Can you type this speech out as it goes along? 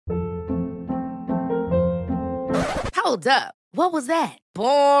Hold up. What was that?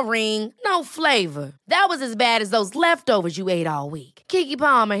 Boring. No flavor. That was as bad as those leftovers you ate all week. Keke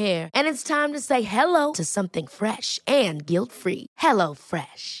Palmer here, and it's time to say hello to something fresh and guilt-free. Hello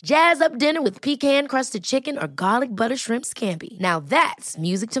Fresh. Jazz up dinner with pecan-crusted chicken or garlic butter shrimp scampi. Now that's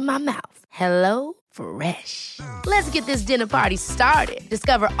music to my mouth. Hello Fresh. Let's get this dinner party started.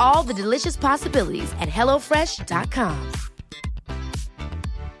 Discover all the delicious possibilities at hellofresh.com.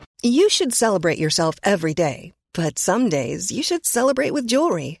 You should celebrate yourself every day. But some days, you should celebrate with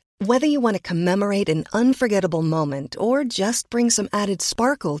jewelry. Whether you want to commemorate an unforgettable moment or just bring some added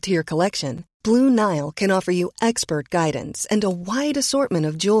sparkle to your collection, Blue Nile can offer you expert guidance and a wide assortment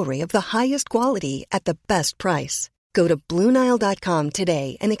of jewelry of the highest quality at the best price. Go to BlueNile.com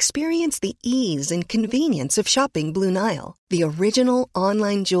today and experience the ease and convenience of shopping Blue Nile, the original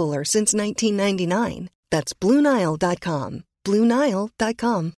online jeweler since 1999. That's BlueNile.com.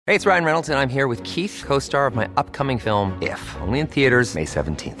 BlueNile.com. Hey, it's Ryan Reynolds, and I'm here with Keith, co-star of my upcoming film, If, only in theaters May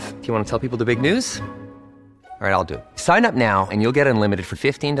 17th. Do you want to tell people the big news? All right, I'll do it. Sign up now and you'll get unlimited for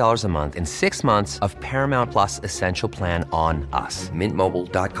 $15 a month and 6 months of Paramount Plus Essential Plan on us.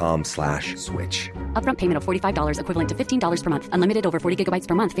 MintMobile.com/switch. Upfront payment of $45 equivalent to $15 per month. Unlimited over 40 gigabytes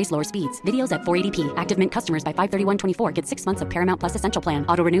per month. Face lower speeds. Videos at 480p. Active Mint customers by 531.24 get 6 months of Paramount Plus Essential Plan.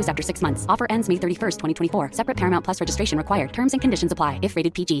 Auto renews after 6 months. Offer ends May 31st, 2024. Separate Paramount Plus registration required. Terms and conditions apply if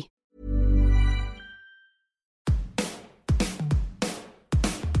rated PG.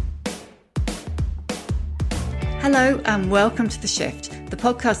 Hello and welcome to The Shift, the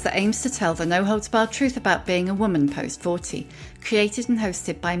podcast that aims to tell the no-holds-barred truth about being a woman post-40, created and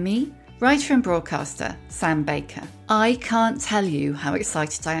hosted by me, writer and broadcaster, Sam Baker. I can't tell you how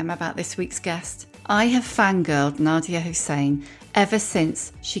excited I am about this week's guest. I have fangirled Nadiya Hussain ever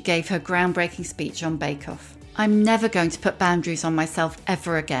since she gave her groundbreaking speech on Bake Off. "I'm never going to put boundaries on myself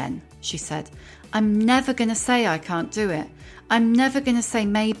ever again," she said. "I'm never going to say I can't do it. I'm never going to say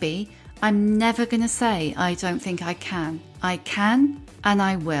maybe. I'm never going to say I don't think I can. I can and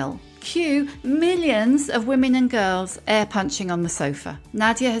I will." Cue millions of women and girls air punching on the sofa.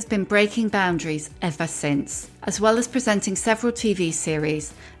 Nadiya has been breaking boundaries ever since. As well as presenting several TV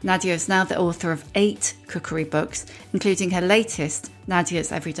series, Nadiya is now the author of 8 cookery books, including her latest,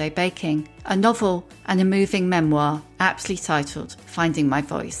 Nadiya's Everyday Baking, a novel and a moving memoir aptly titled Finding My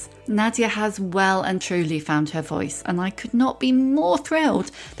Voice. Nadiya has well and truly found her voice, and I could not be more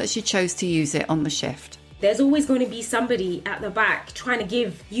thrilled that she chose to use it on The Shift. There's always going to be somebody at the back trying to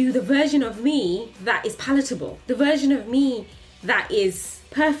give you the version of me that is palatable, the version of me that is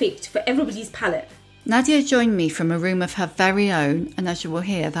perfect for everybody's palate. Nadiya joined me from a room of her very own, and as you will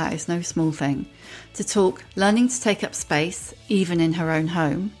hear, that is no small thing, to talk learning to take up space, even in her own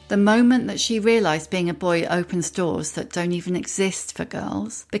home, the moment that she realised being a boy opens doors that don't even exist for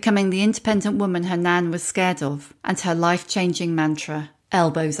girls, becoming the independent woman her nan was scared of, and her life-changing mantra,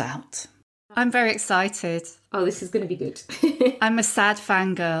 elbows out. I'm very excited. Oh, this is going to be good. I'm a sad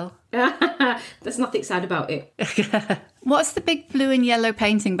fangirl. There's nothing sad about it. What's the big blue and yellow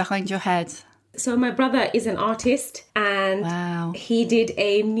painting behind your head? So my brother is an artist, and wow, he did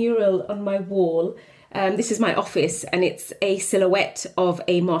a mural on my wall. This is my office, and it's a silhouette of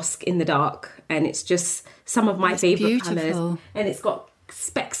a mosque in the dark, and it's just some of my favourite colours. And it's got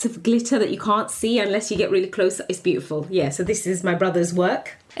specks of glitter that you can't see unless you get really close. It's beautiful. Yeah, so this is my brother's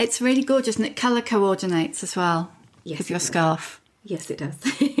work. It's really gorgeous, and it colour coordinates as well. Yes, with your scarf. Yes, it does.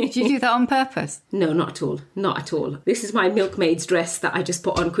 Did you do that on purpose? No, not at all. Not at all. This is my milkmaid's dress that I just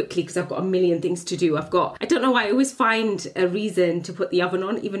put on quickly because I've got a million things to do. I don't know why, I always find a reason to put the oven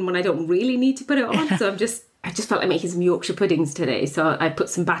on, even when I don't really need to put it on. So I just felt like making some Yorkshire puddings today. So I put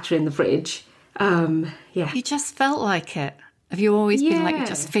some batter in the fridge. Yeah. You just felt like it. Have you always been like, you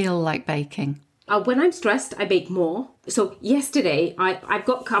just feel like baking? When I'm stressed, I bake more. So yesterday, I've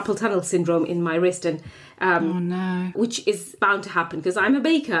got carpal tunnel syndrome in my wrist, and oh no, which is bound to happen because I'm a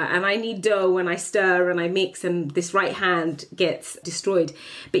baker and I need dough and I stir and I mix, and this right hand gets destroyed.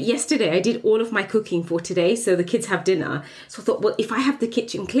 But yesterday, I did all of my cooking for today, so the kids have dinner. So I thought, well, if I have the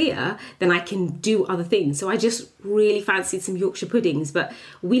kitchen clear, then I can do other things. So I just really fancied some Yorkshire puddings, but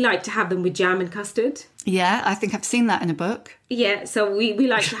we like to have them with jam and custard. Yeah, I think I've seen that in a book. Yeah, so we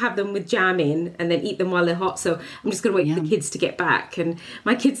like to have them with jam in and then eat them while they're hot. So I'm just going to wait for the kids to get back. And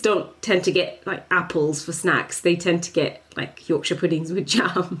my kids don't tend to get like apples for snacks. They tend to get like Yorkshire puddings with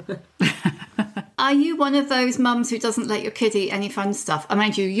jam. Are you one of those mums who doesn't let your kid eat any fun stuff? I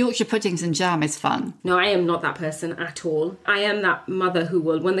mind you, Yorkshire puddings and jam is fun. No, I am not that person at all. I am that mother who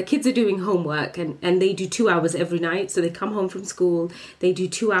will, when the kids are doing homework and they do 2 hours every night, so they come home from school, they do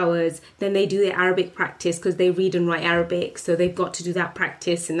 2 hours, then they do their Arabic practice because they read and write Arabic, so they've got to do that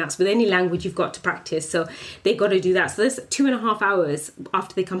practice, and that's with any language you've got to practice, so they've got to do that. So there's 2.5 hours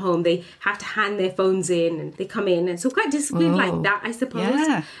after they come home, they have to hand their phones in, and they come in, and so quite disciplined like that, I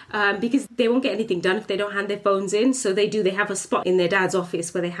suppose, because they won't get anything done if they don't hand their phones in. So they have a spot in their dad's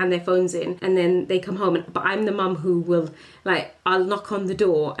office where they hand their phones in, and then they come home. But I'm the mum who will, like, I'll knock on the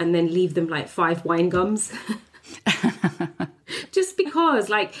door and then leave them like 5 wine gums. Just because,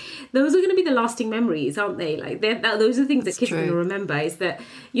 like, those are going to be the lasting memories, aren't they? Like, those are the things that kids are going to remember, is that,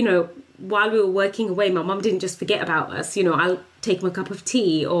 you know, while we were working away, my mum didn't just forget about us. You know, I'll take them a cup of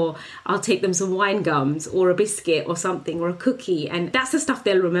tea, or I'll take them some wine gums or a biscuit or something, or a cookie, and that's the stuff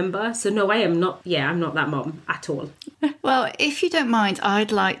they'll remember. So no, I'm not that mum at all. Well, if you don't mind,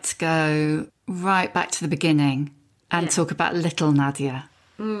 I'd like to go right back to the beginning and talk about little Nadiya.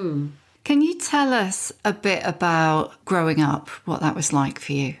 Can you tell us a bit about growing up, what that was like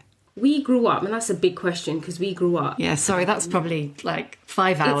for you? We grew up, and that's a big question because we grew up. Yeah, sorry, that's probably like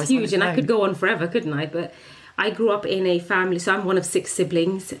 5 hours. It's huge, and I could go on forever, couldn't I? But I grew up in a family, so I'm one of 6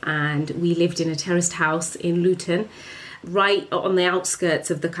 siblings, and we lived in a terraced house in Luton, right on the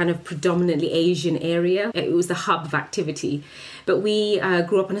outskirts of the kind of predominantly Asian area. It was the hub of activity. But we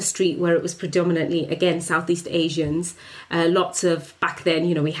grew up on a street where it was predominantly, again, Southeast Asians. Lots of, back then,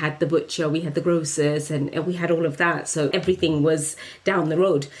 you know, we had the butcher, we had the grocers, and we had all of that. So everything was down the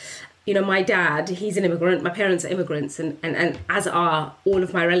road. You know, my dad, he's an immigrant. My parents are immigrants, and as are all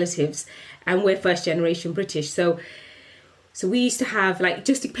of my relatives. And we're first generation British. So we used to have, like,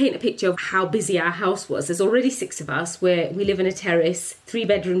 just to paint a picture of how busy our house was, there's already 6 of us, where we live in a terrace,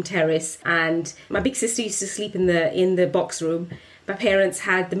 3-bedroom terrace, and my big sister used to sleep in the box room. My parents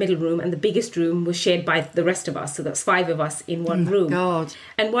had the middle room, and the biggest room was shared by the rest of us, so that's 5 of us in one room. God.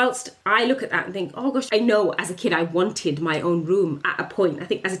 And whilst I look at that and think, oh gosh, I know as a kid I wanted my own room at a point. I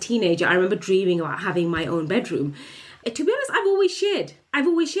think as a teenager I remember dreaming about having my own bedroom. To be honest, I've always shared.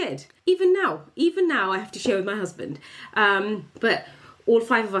 Even now I have to share with my husband. But all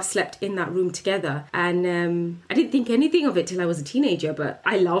 5 of us slept in that room together. And I didn't think anything of it till I was a teenager, but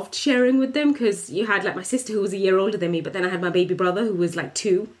I loved sharing with them, because you had, like, my sister who was a year older than me, but then I had my baby brother who was like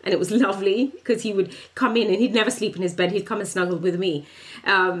 2, and it was lovely because he would come in and he'd never sleep in his bed. He'd come and snuggle with me,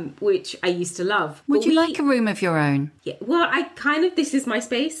 which I used to love. Would you like a room of your own? Yeah, well, this is my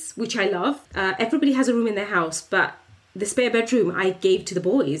space, which I love. Everybody has a room in their house, but the spare bedroom I gave to the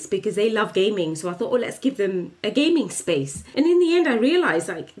boys because they love gaming. So I thought, let's give them a gaming space. And in the end, I realised,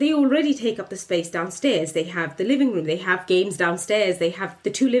 like, they already take up the space downstairs. They have the living room. They have games downstairs. They have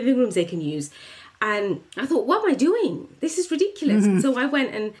the 2 living rooms they can use. And I thought, what am I doing? This is ridiculous. Mm-hmm. So I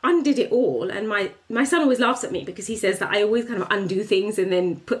went and undid it all. And my son always laughs at me because he says that I always kind of undo things and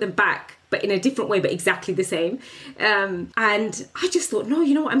then put them back, but in a different way, but exactly the same. And I just thought, no,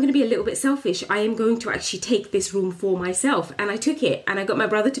 you know what? I'm going to be a little bit selfish. I am going to actually take this room for myself. And I took it, and I got my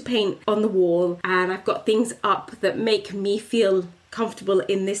brother to paint on the wall, and I've got things up that make me feel comfortable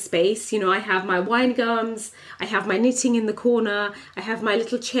in this space. You know, I have my wine gums, I have my knitting in the corner, I have my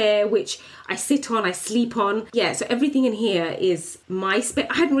little chair which I sit on, I sleep on. Yeah, so everything in here is my space.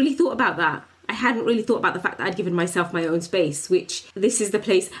 I hadn't really thought about that. I hadn't really thought about the fact that I'd given myself my own space, which this is the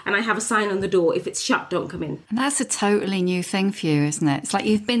place, and I have a sign on the door, if it's shut, don't come in. And that's a totally new thing for you, isn't it? It's like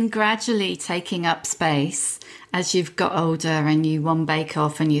you've been gradually taking up space as you've got older and you won Bake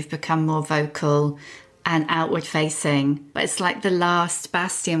Off and you've become more vocal and outward facing, but it's like the last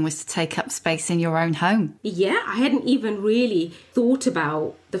bastion was to take up space in your own home. Yeah, I hadn't even really thought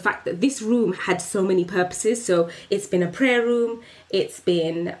about the fact that this room had so many purposes. So it's been a prayer room, it's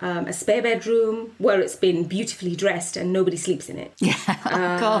been a spare bedroom where it's been beautifully dressed and nobody sleeps in it. Yeah,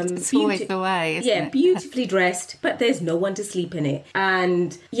 God, it's always the way, isn't it? Yeah, beautifully dressed, but there's no one to sleep in it.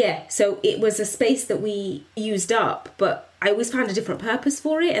 And yeah, so it was a space that we used up, but I always found a different purpose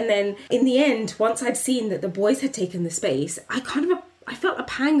for it. And then in the end, once I'd seen that the boys had taken the space, I felt a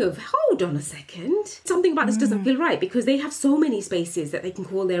pang of, hold on a second, something about this doesn't feel right, because they have so many spaces that they can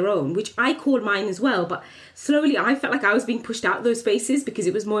call their own, which I call mine as well. But slowly I felt like I was being pushed out of those spaces because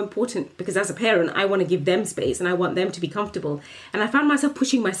it was more important, because as a parent, I want to give them space and I want them to be comfortable. And I found myself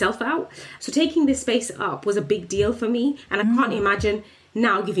pushing myself out. So taking this space up was a big deal for me. And I can't imagine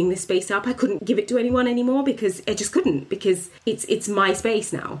now giving this space up. I couldn't give it to anyone anymore because I just couldn't, because it's my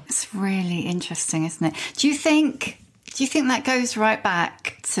space now. It's really interesting, isn't it? Do you think, Do you think that goes right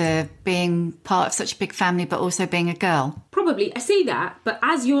back to being part of such a big family, but also being a girl? Probably. I say that, but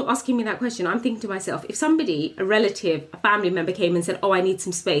as you're asking me that question, I'm thinking to myself, if somebody, a relative, a family member came and said, oh, I need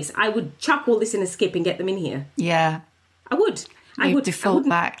some space, I would chuck all this in a skip and get them in here. Yeah. I would. I would default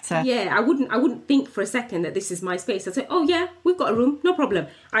back to... Yeah, I wouldn't think for a second that this is my space. I'd say, oh yeah, we've got a room, no problem.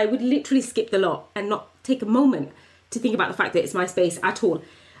 I would literally skip the lot and not take a moment to think about the fact that it's my space at all.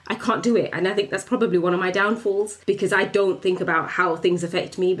 I can't do it. And I think that's probably one of my downfalls, because I don't think about how things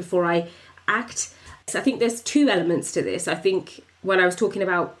affect me before I act. So I think there's two elements to this. I think when I was talking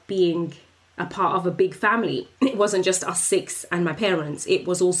about being a part of a big family, it wasn't just us six and my parents, it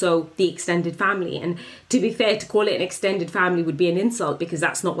was also the extended family. And to be fair, to call it an extended family would be an insult, because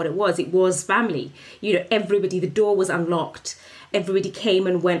that's not what it was family. You know, everybody, the door was unlocked. Everybody came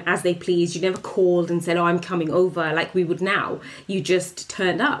and went as they pleased. You never called and said, oh, I'm coming over, like we would now. You just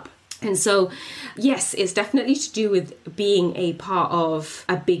turned up. And so, yes, it's definitely to do with being a part of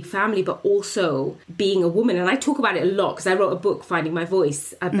a big family, but also being a woman. And I talk about it a lot because I wrote a book, Finding My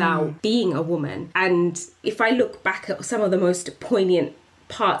Voice, about being a woman. And if I look back at some of the most poignant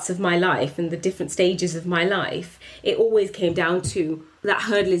parts of my life and the different stages of my life, it always came down to that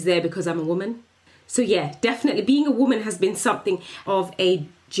hurdle is there because I'm a woman. So yeah, definitely being a woman has been something of a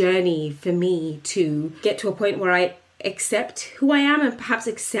journey for me to get to a point where I accept who I am and perhaps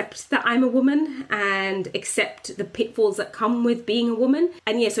accept that I'm a woman and accept the pitfalls that come with being a woman.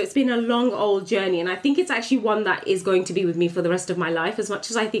 And yeah, so it's been a long old journey, and I think it's actually one that is going to be with me for the rest of my life, as much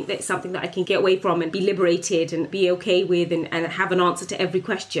as I think that it's something that I can get away from and be liberated and be okay with and have an answer to every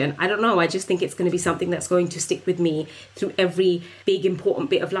question. I don't know, I just think it's going to be something that's going to stick with me through every big important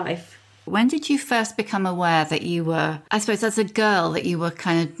bit of life. When did you first become aware that you were, I suppose as a girl, that you were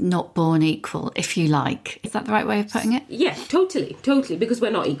kind of not born equal, if you like? Is that the right way of putting it? Yeah, totally, because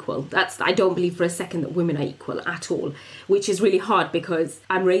we're not equal. I don't believe for a second that women are equal at all, which is really hard because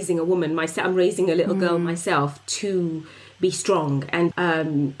I'm raising a woman myself. I'm raising a little girl myself to be strong, and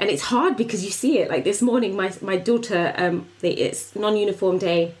it's hard because you see it. Like this morning, my daughter, it's non-uniform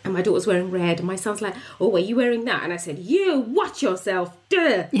day, and my daughter's wearing red, and my son's like, "Oh, are you wearing that?" And I said, "You watch yourself,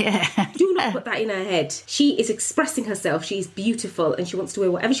 duh. Yeah, do not put that in her head. She is expressing herself. She's beautiful, and she wants to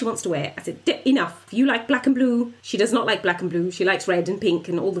wear whatever she wants to wear." I said, "Enough. If you like black and blue, she does not like black and blue. She likes red and pink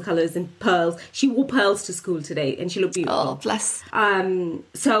and all the colours and pearls. She wore pearls to school today, and she looked beautiful." Oh, bless.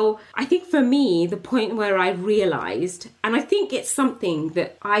 So I think for me, the point where I realised, and I think it's something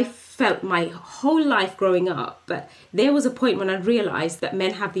that I felt my whole life growing up, but there was a point when I realised that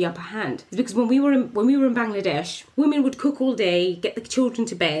men have the upper hand. It's because when we were in Bangladesh, women would cook all day, get the children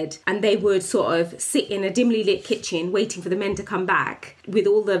to bed, and they would sort of sit in a dimly lit kitchen waiting for the men to come back with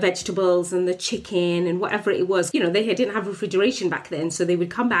all the vegetables and the chicken and whatever it was. You know, they didn't have refrigeration back then, so they would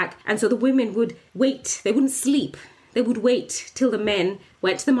come back, and so the women would wait. They wouldn't sleep. They would wait till the men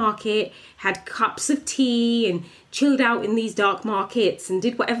went to the market, had cups of tea and chilled out in these dark markets and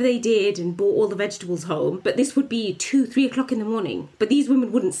did whatever they did and brought all the vegetables home. But this would be 2-3 o'clock in the morning. But these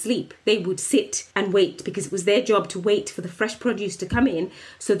women wouldn't sleep. They would sit and wait because it was their job to wait for the fresh produce to come in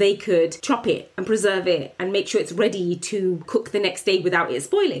so they could chop it and preserve it and make sure it's ready to cook the next day without it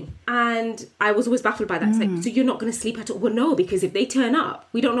spoiling. And I was always baffled by that. It's like, so you're not going to sleep at all? Well, no, because if they turn up,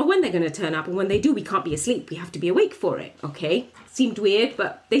 we don't know when they're going to turn up. And when they do, we can't be asleep. We have to be awake for it. Okay. Seemed weird,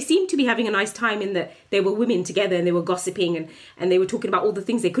 but they seemed to be having a nice time in that there were women together and they were gossiping and they were talking about all the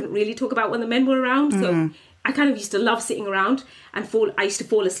things they couldn't really talk about when the men were around. So I kind of used to love sitting around and I used to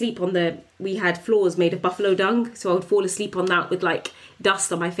fall asleep we had floors made of buffalo dung, so I would fall asleep on that with like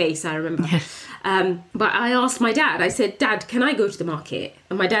dust on my face, I remember. Yes. But I asked my dad, I said, "Dad, can I go to the market?"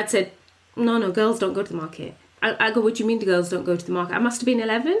 And my dad said, no, girls don't go to the market. I go, "What do you mean the girls don't go to the market?" I must have been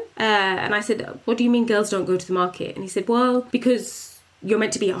 11. And I said, "What do you mean girls don't go to the market?" And he said, "Well, because you're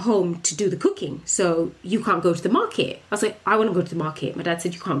meant to be at home to do the cooking, so you can't go to the market." I was like, "I want to go to the market." My dad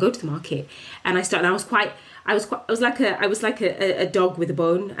said, "You can't go to the market." And I was like a dog with a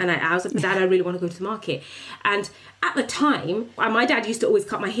bone. And I was like, "Dad, I really want to go to the market." And at the time, my dad used to always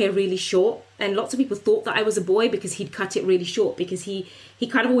cut my hair really short. And lots of people thought that I was a boy because he'd cut it really short, because he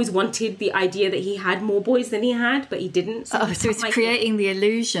kind of always wanted the idea that he had more boys than he had, but he didn't. So it's creating the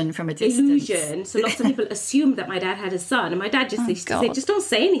illusion from a distance. So lots of people assumed that my dad had a son. And my dad just said, "Just don't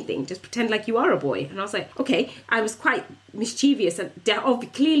say anything. Just pretend like you are a boy." And I was like, okay. I was quite mischievous and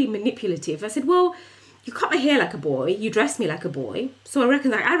clearly manipulative. I said, "Well, you cut my hair like a boy. You dress me like a boy. So I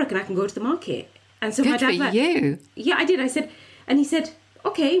reckon I can go to the market." And so Good my dad for you. Yeah, I did. I said, and he said,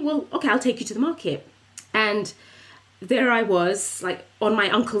 okay, I'll take you to the market. And there I was, like on my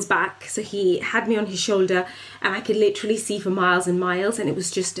uncle's back. So he had me on his shoulder and I could literally see for miles and miles. And it was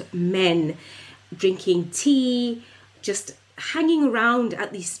just men drinking tea, just hanging around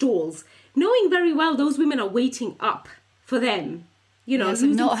at these stalls, knowing very well those women are waiting up for them. You know, so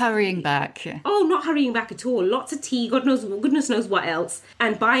not hurrying back. Oh, not hurrying back at all. Lots of tea, goodness knows what else,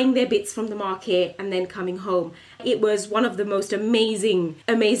 and buying their bits from the market and then coming home. It was one of the most amazing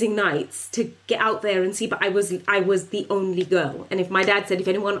nights to get out there and see. But I was the only girl, and if my dad said, if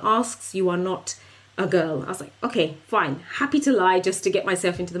anyone asks, you are not a girl, I was like, okay, fine, happy to lie just to get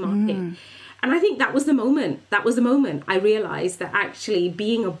myself into the market. And I think that was the moment. I realised that actually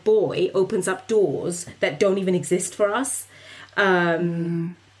being a boy opens up doors that don't even exist for us.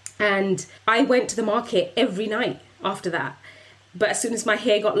 And I went to the market every night after that. But as soon as my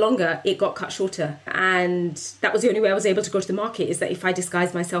hair got longer, it got cut shorter. And that was the only way I was able to go to the market, is that if I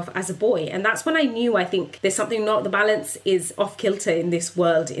disguised myself as a boy. And that's when I knew, I think, there's something not, the balance is off kilter in this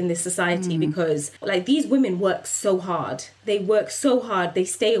world, in this society, because like these women work so hard. They work so hard. They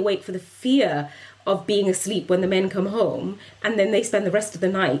stay awake for the fear of being asleep when the men come home, and then they spend the rest of the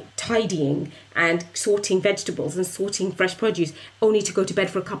night tidying and sorting vegetables and sorting fresh produce, only to go to bed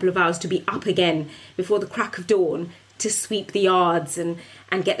for a couple of hours to be up again before the crack of dawn to sweep the yards and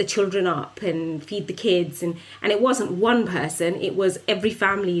get the children up and feed the kids. And it wasn't one person, it was every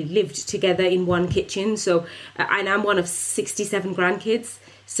family lived together in one kitchen. So and I'm one of 67 grandkids.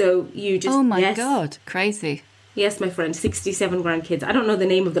 So you just... Oh my God, crazy. Yes, my friend, 67 grandkids. I don't know the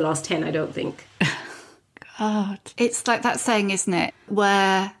name of the last 10, I don't think. God. It's like that saying, isn't it?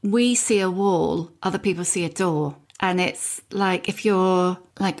 Where we see a wall, other people see a door. And it's like if you're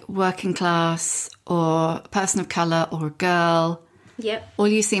like working class or a person of colour or a girl, all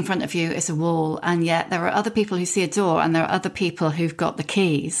you see in front of you is a wall. And yet there are other people who see a door, and there are other people who've got the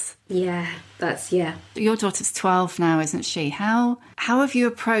keys. Yeah, that's, yeah. Your daughter's 12 now, isn't she? How have you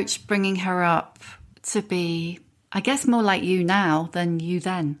approached bringing her up to be, I guess, more like you now than you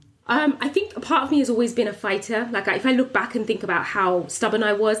then? I think a part of me has always been a fighter. Like, if I look back and think about how stubborn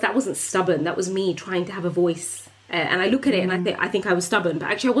I was, that wasn't stubborn. That was me trying to have a voice. And I look at it and I think I was stubborn. But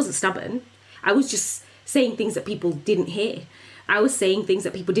actually, I wasn't stubborn. I was just saying things that people didn't hear. I was saying things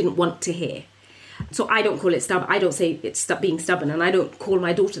that people didn't want to hear. So I don't call it stubborn. I don't say it's being stubborn. And I don't call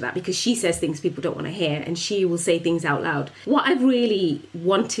my daughter that, because she says things people don't want to hear. And she will say things out loud. What I've really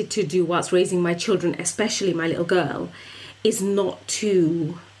wanted to do whilst raising my children, especially my little girl, is not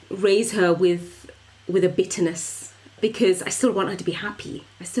to raise her with a bitterness, because I still want her to be happy.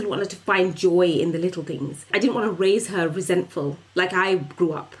 I still want her to find joy in the little things. I didn't want to raise her resentful like I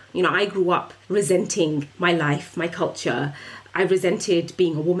grew up. You know, I grew up resenting my life, my culture. I resented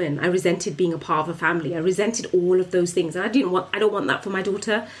being a woman. I resented being a part of a family. I resented all of those things. And I don't want that for my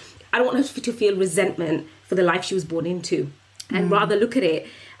daughter. I don't want her to feel resentment for the life she was born into, and rather look at it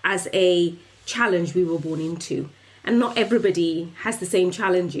as a challenge we were born into. And not everybody has the same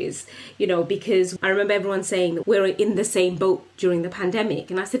challenges, you know, because I remember everyone saying that we're in the same boat during the pandemic.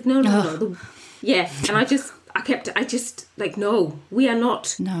 And I said, no. Yeah. And I just like, no, we are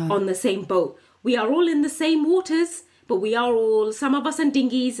not on the same boat. We are all in the same waters, but we are all, some of us in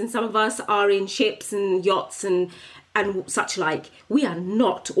dinghies and some of us are in ships and yachts and such like. We are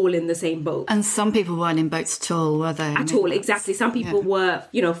not all in the same boat. And some people weren't in boats at all, were they? At all, exactly. Some people were,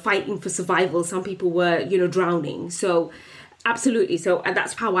 you know, fighting for survival. Some people were, you know, drowning. So, absolutely. So, and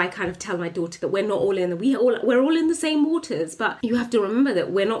that's how I kind of tell my daughter that we're not all we're all in the same waters. But you have to remember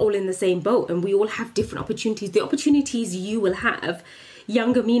that we're not all in the same boat, and we all have different opportunities. The opportunities you will have,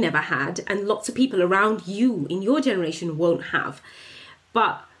 younger me never had, and lots of people around you in your generation won't have.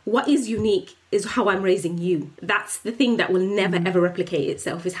 But what is unique is how I'm raising you. That's the thing that will never, ever replicate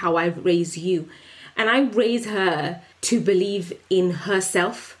itself, is how I raise you. And I raise her to believe in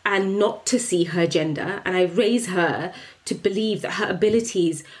herself and not to see her gender. And I raise her to believe that her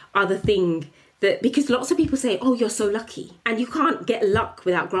abilities are the thing that, because lots of people say, oh, you're so lucky. And you can't get luck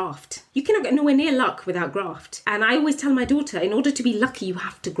without graft. You cannot get nowhere near luck without graft. And I always tell my daughter, in order to be lucky, you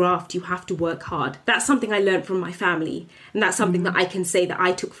have to graft, you have to work hard. That's something I learned from my family. And that's something that I can say that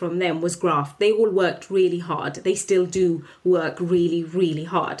I took from them, was graft. They all worked really hard. They still do work really, really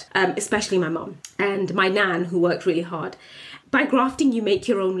hard, especially my mum and my nan, who worked really hard. By grafting, you make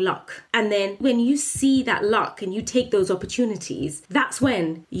your own luck. And then when you see that luck and you take those opportunities, that's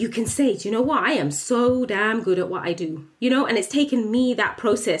when you can say, do you know what? I am so damn good at what I do. You know, and it's taken me that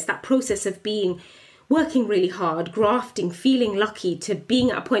process of working really hard, grafting, feeling lucky, to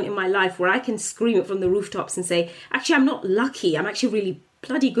being at a point in my life where I can scream it from the rooftops and say, actually, I'm not lucky. I'm actually really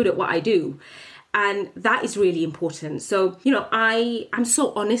bloody good at what I do. And that is really important. So, you know, I'm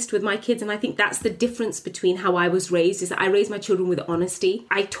so honest with my kids. And I think that's the difference between how I was raised, is that I raised my children with honesty.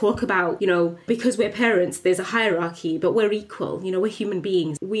 I talk about, you know, because we're parents, there's a hierarchy, but we're equal. You know, we're human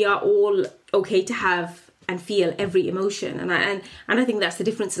beings. We are all okay to have and feel every emotion. And I think that's the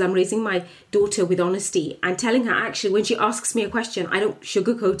difference. Is I'm raising my daughter with honesty and telling her, actually, when she asks me a question, I don't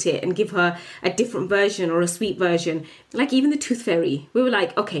sugarcoat it and give her a different version or a sweet version. Like even the tooth fairy, we were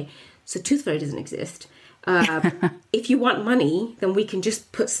like, okay, so tooth fairy doesn't exist. If you want money, then we can just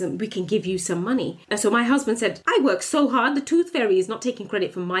we can give you some money. And so my husband said, I work so hard, the tooth fairy is not taking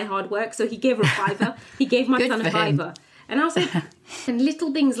credit for my hard work. So he gave her a fiver. He gave my son a fiver. And I was like, and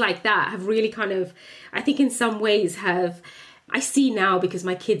little things like that have really kind of, I think in some ways I see now, because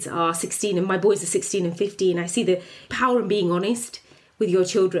my kids are 16 and my boys are 16 and 15, I see the power in being honest with your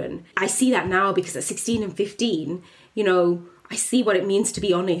children. I see that now because at 16 and 15, you know, I see what it means to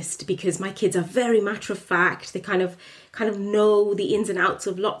be honest, because my kids are very matter of fact. They kind of know the ins and outs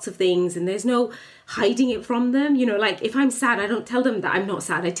of lots of things, and there's no hiding it from them. You know, like if I'm sad, I don't tell them that I'm not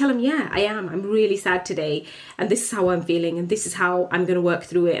sad. I tell them, yeah, I am. I'm really sad today, and this is how I'm feeling, and this is how I'm going to work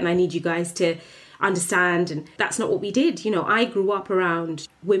through it, and I need you guys to understand. And that's not what we did. You know, I grew up around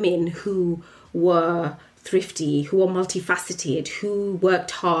women who were thrifty, who were multifaceted, who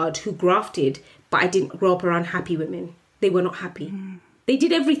worked hard, who grafted, but I didn't grow up around happy women. They were not happy. They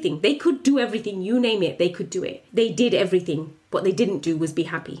did everything. They could do everything. You name it, they could do it. They did everything. What they didn't do was be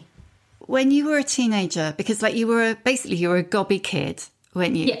happy. When you were a teenager, because like you were a gobby kid,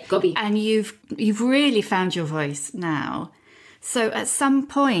 weren't you? Yeah, gobby. And you've really found your voice now. So at some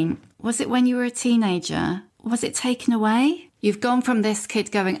point, was it when you were a teenager, was it taken away? You've gone from this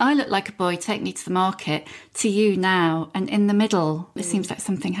kid going, I look like a boy, take me to the market, to you now. And in the middle, it seems like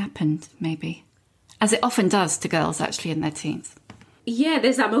something happened, maybe. As it often does to girls, actually, in their teens. Yeah,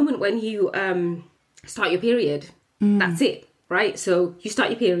 there's that moment when you start your period. That's it, right? So you start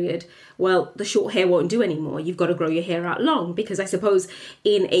your period. Well, the short hair won't do anymore. You've got to grow your hair out long, because I suppose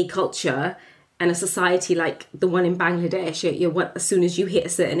in a culture and a society like the one in Bangladesh, as soon as you hit a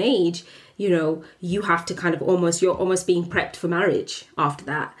certain age, you know, you have to you're almost being prepped for marriage after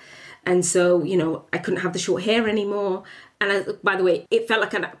that. And so, you know, I couldn't have the short hair anymore. And by the way, it felt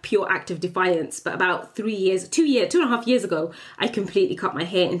like a pure act of defiance. But about 2.5 years ago, I completely cut my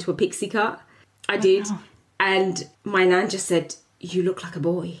hair into a pixie cut. I did. Wow. And my nan just said, you look like a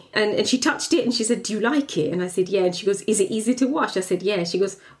boy. And she touched it and she said, do you like it? And I said, yeah. And she goes, is it easy to wash? I said, yeah. She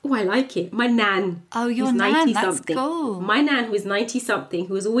goes, oh, I like it. My nan. Oh, your nan, that's cool. My nan, who is 90-something,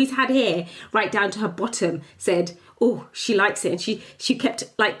 who has always had hair right down to her bottom, said, oh, she likes it. And she kept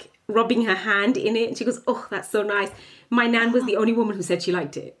like rubbing her hand in it. And she goes, oh, that's so nice. My nan was the only woman who said she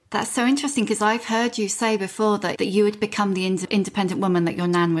liked it. That's so interesting, because I've heard you say before that you had become the independent woman that your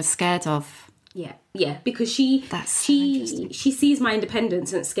nan was scared of. Yeah, because she sees my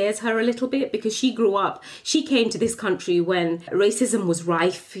independence and it scares her a little bit, because she came to this country when racism was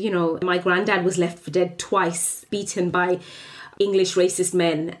rife. You know, my granddad was left for dead twice, beaten by English racist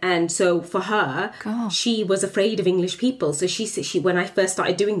men, and so for her, she was afraid of English people. So she when I first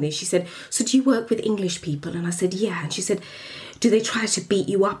started doing this, she said, so do you work with English people? And I said, yeah. And she said, do they try to beat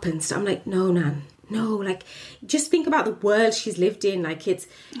you up and stuff? I'm like, no, Nan, no. Like, just think about the world she's lived in. Like, it's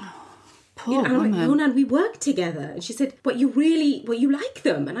Poor woman. I'm like, no, Nan, we work together. And she said, but you like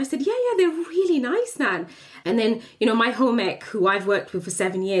them? And I said, yeah, they're really nice, Nan. And then, you know, my home ec, who I've worked with for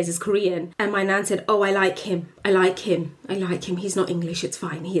 7 years, is Korean. And my nan said, oh, I like him. He's not English. It's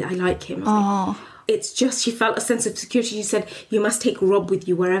fine. I like him. Like, it's just, she felt a sense of security. She said, you must take Rob with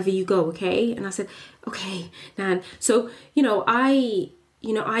you wherever you go, okay? And I said, okay, Nan. So, I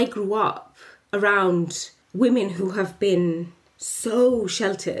grew up around women who have been so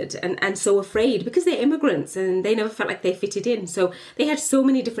sheltered and so afraid, because they're immigrants and they never felt like they fitted in. So they had so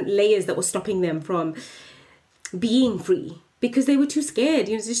many different layers that were stopping them from being free, because they were too scared.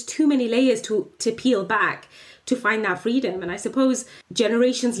 You know, there's too many layers to peel back to find that freedom. And I suppose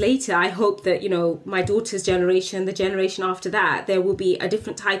generations later, I hope that, you know, my daughter's generation, the generation after that, there will be a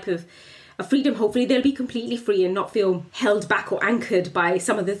different type of freedom. Hopefully they'll be completely free and not feel held back or anchored by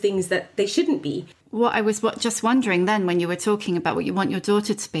some of the things that they shouldn't be. What I was just wondering then, when you were talking about what you want your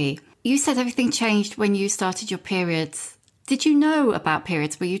daughter to be, you said everything changed when you started your periods. Did you know about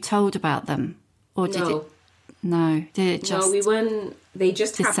periods? Were you told about them? Or did it... No. Did it just... No, we weren't... They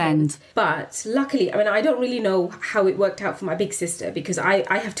just descend. Happened. But luckily, I mean, I don't really know how it worked out for my big sister, because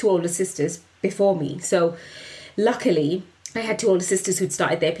I have two older sisters before me. So luckily, I had two older sisters who'd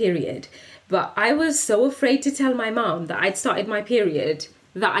started their period. But I was so afraid to tell my mum that I'd started my period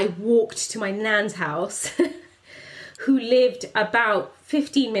that I walked to my nan's house, who lived about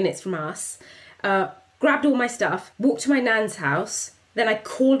 15 minutes from us, grabbed all my stuff, walked to my nan's house. Then I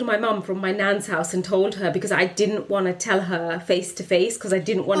called my mum from my nan's house and told her, because I didn't want to tell her face to face, because I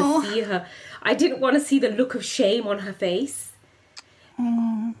didn't want to see her. I didn't want to see the look of shame on her face.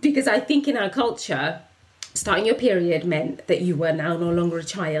 Because I think in our culture, starting your period meant that you were now no longer a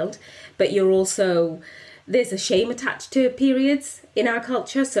child, but you're also, there's a shame attached to periods in our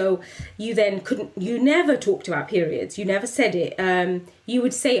culture. So you then you never talked about periods. You never said it. You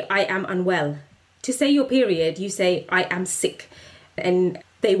would say, I am unwell. To say your period, you say, I am sick. And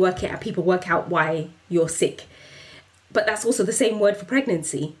people work out why you're sick. But that's also the same word for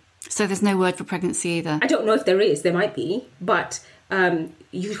pregnancy. So there's no word for pregnancy either? I don't know if there is. There might be. But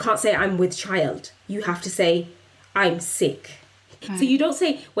you can't say I'm with child. You have to say I'm sick. Right. So you don't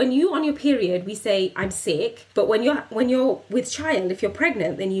say, when you're on your period, we say I'm sick. But when you're with child, if you're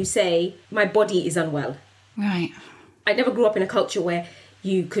pregnant, then you say my body is unwell. Right. I never grew up in a culture where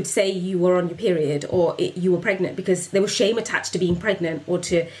you could say you were on your period or you were pregnant, because there was shame attached to being pregnant or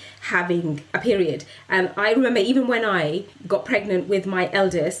to having a period. And I remember even when I got pregnant with my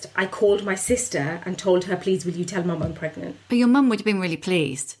eldest, I called my sister and told her, please, will you tell Mum I'm pregnant? But your mum would have been really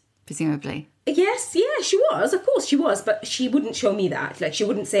pleased, presumably. Yes, yeah, she was. Of course she was. But she wouldn't show me that. Like, she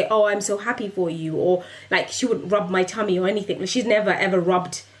wouldn't say, oh, I'm so happy for you. Or, like, she wouldn't rub my tummy or anything. Like, she's never, ever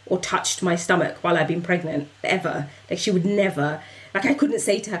rubbed or touched my stomach while I've been pregnant, ever. Like, she would never... Like, I couldn't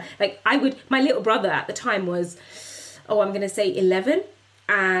say to her, like, my little brother at the time was, I'm going to say 11.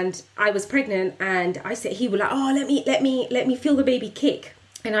 And I was pregnant, and I said, he would like, let me feel the baby kick.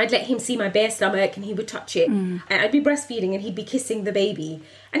 And I'd let him see my bare stomach, and he would touch it. And I'd be breastfeeding, and he'd be kissing the baby.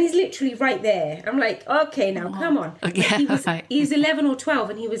 And he's literally right there. I'm like, okay, now, come on. Okay. He was 11 or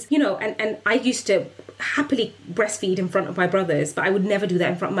 12, and he was, and I used to happily breastfeed in front of my brothers, but I would never do that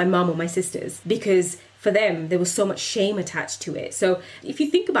in front of my mum or my sisters, because for them, there was so much shame attached to it. So if you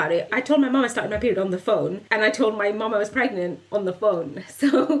think about it, I told my mum I started my period on the phone, and I told my mum I was pregnant on the phone.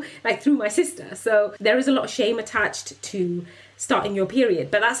 So, like, through my sister. So there is a lot of shame attached to starting your period.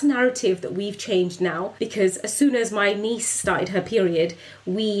 But that's a narrative that we've changed now, because as soon as my niece started her period,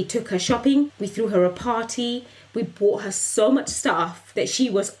 we took her shopping, we threw her a party, we bought her so much stuff that she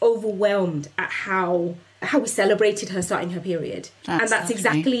was overwhelmed at how we celebrated her starting her period. That's lovely.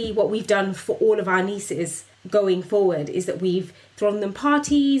 Exactly what we've done for all of our nieces going forward, is that we've thrown them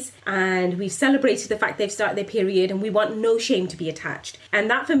parties and we've celebrated the fact they've started their period, and we want no shame to be attached.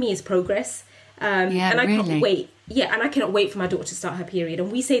 And that for me is progress. And I can't wait. Yeah, and I cannot wait for my daughter to start her period.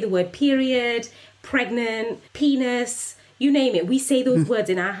 And we say the word period, pregnant, penis, you name it. We say those words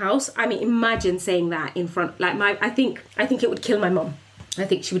in our house. I mean, imagine saying that in front, like I think it would kill my mum. I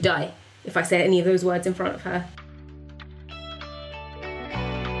think she would die if I said any of those words in front of her.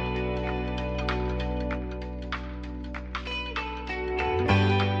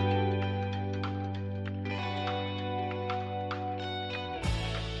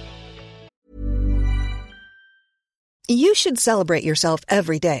 You should celebrate yourself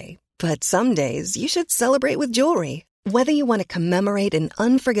every day, but some days you should celebrate with jewelry. Whether you want to commemorate an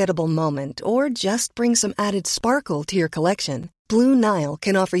unforgettable moment or just bring some added sparkle to your collection, Blue Nile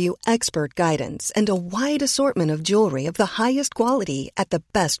can offer you expert guidance and a wide assortment of jewelry of the highest quality at the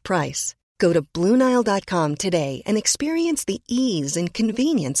best price. Go to BlueNile.com today and experience the ease and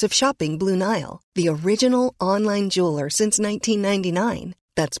convenience of shopping Blue Nile, the original online jeweler since 1999.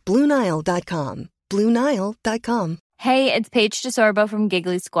 That's BlueNile.com. BlueNile.com. Hey, it's Paige DeSorbo from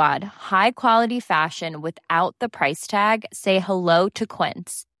Giggly Squad. High quality fashion without the price tag. Say hello to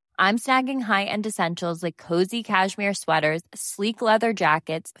Quince. I'm snagging high-end essentials like cozy cashmere sweaters, sleek leather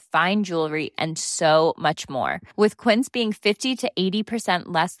jackets, fine jewelry, and so much more. With Quince being 50 to 80%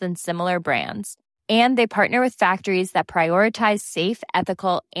 less than similar brands. And they partner with factories that prioritize safe,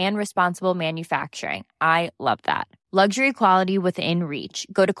 ethical, and responsible manufacturing. I love that. Luxury quality within reach.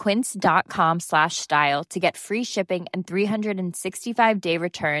 Go to quince.com/style to get free shipping and 365-day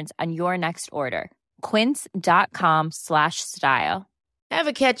returns on your next order. Quince.com/style.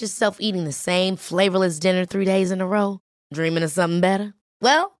 Ever catch yourself eating the same flavorless dinner 3 days in a row? Dreaming of something better?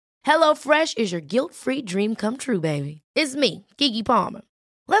 Well, HelloFresh is your guilt-free dream come true, baby. It's me, Keke Palmer.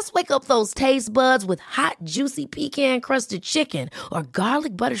 Let's wake up those taste buds with hot, juicy pecan-crusted chicken or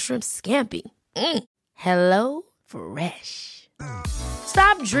garlic butter shrimp scampi. Hello Fresh.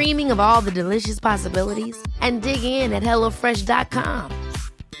 Stop dreaming of all the delicious possibilities and dig in at HelloFresh.com.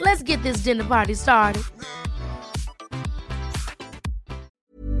 Let's get this dinner party started.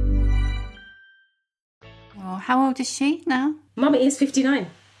 Oh, how old is she now? Mum is 59.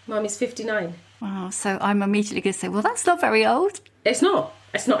 Mum is 59. Wow, so I'm immediately going to say, well, that's not very old. It's not.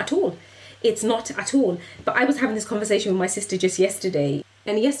 It's not at all. It's not at all. But I was having this conversation with my sister just yesterday.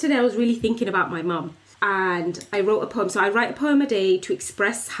 And yesterday I was really thinking about my mum. And I wrote a poem. So I write a poem a day to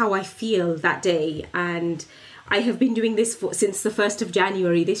express how I feel that day. And I have been doing this since the 1st of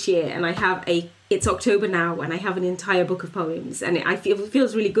January this year. And I have a it's October now and I have an entire book of poems, and it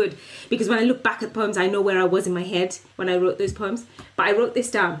feels really good because when I look back at poems, I know where I was in my head when I wrote those poems. But I wrote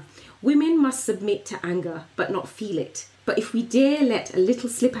this down. Women must submit to anger, but not feel it. But if we dare let a little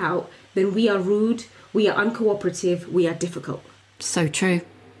slip out, then we are rude, we are uncooperative, we are difficult. So true.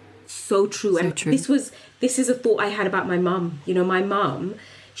 So true. And true. This is a thought I had about my mum. You know, my mum,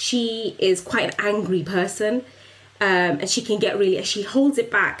 she is quite an angry person. And she can get really, she holds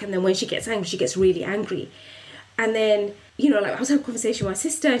it back. And then when she gets angry, she gets really angry. And then, you know, like I was having a conversation with my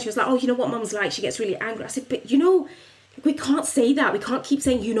sister and she was like, oh, you know what mum's like? She gets really angry. I said, but you know, we can't say that. We can't keep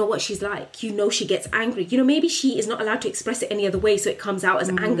saying, you know what she's like. You know, she gets angry. You know, maybe she is not allowed to express it any other way. So it comes out as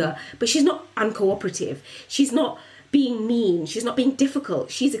anger, but she's not uncooperative. She's not being mean. She's not being difficult.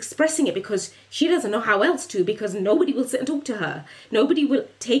 She's expressing it because she doesn't know how else to, because nobody will sit and talk to her. Nobody will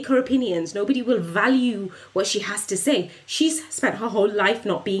take her opinions. Nobody will value what she has to say. She's spent her whole life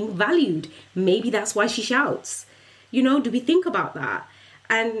not being valued. Maybe that's why she shouts. You know, do we think about that?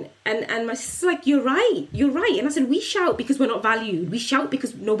 And my sister's like, you're right. And I said, we shout because we're not valued. We shout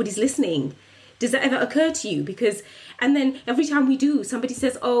because nobody's listening. Does that ever occur to you? And then every time we do, somebody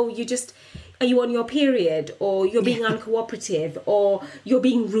says, oh, are you on your period? Or you're being uncooperative? Or you're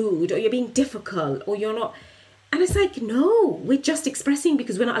being rude? Or you're being difficult? Or you're not... And it's like, no, we're just expressing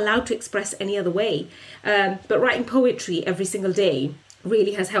because we're not allowed to express any other way. But writing poetry every single day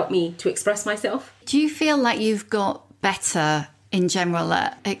really has helped me to express myself. Do you feel like you've got better in general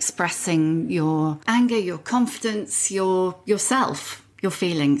at expressing your anger, your confidence, yourself, your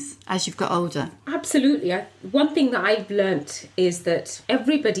feelings as you've got older? Absolutely. One thing that I've learnt is that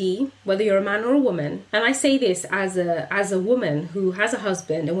everybody, whether you're a man or a woman, and I say this as a woman who has a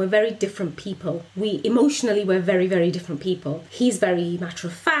husband, and we're very different people. We're very, very different people. He's very matter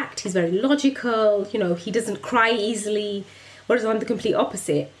of fact. He's very logical. You know, he doesn't cry easily, whereas I'm the complete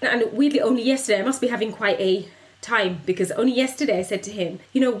opposite. And weirdly, only yesterday, I must be having quite a time, because only yesterday I said to him,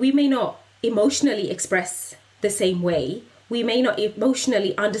 you know, we may not emotionally express the same way. We may not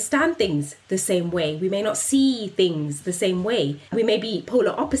emotionally understand things the same way. We may not see things the same way. We may be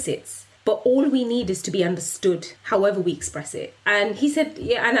polar opposites, but all we need is to be understood however we express it. And he said,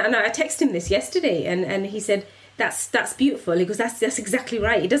 yeah, and I texted him this yesterday, and he said, that's beautiful. He goes, that's exactly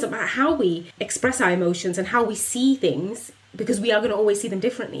right. It doesn't matter how we express our emotions and how we see things, because we are going to always see them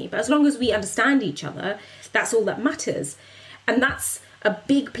differently. But as long as we understand each other, that's all that matters. And that's a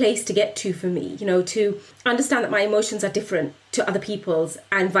big place to get to for me, you know, to understand that my emotions are different to other people's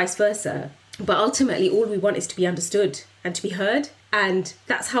and vice versa. But ultimately, all we want is to be understood and to be heard. And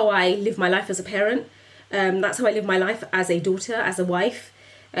that's how I live my life as a parent. That's how I live my life as a daughter, as a wife.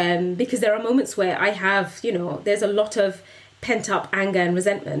 Because there are moments where I have, you know, there's a lot of pent up anger and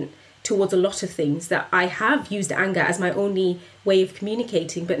resentment towards a lot of things that I have used anger as my only way of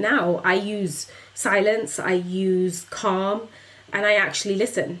communicating. But now I use silence, I use calm, and I actually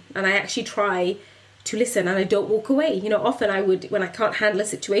listen, and I actually try to listen, and I don't walk away. You know, often I would, when I can't handle a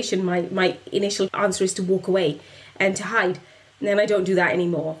situation, my initial answer is to walk away and to hide. And then I don't do that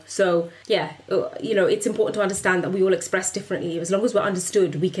anymore. So, yeah, you know, it's important to understand that we all express differently. As long as we're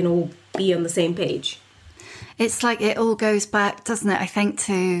understood, we can all be on the same page. It's like it all goes back, doesn't it, I think,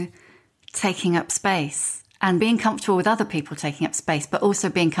 to taking up space and being comfortable with other people taking up space, but also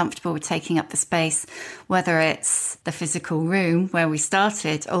being comfortable with taking up the space, whether it's the physical room where we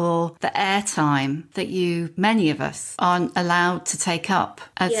started or the airtime that many of us aren't allowed to take up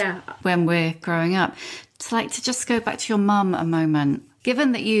when we're growing up. It's like, to just go back to your mum a moment.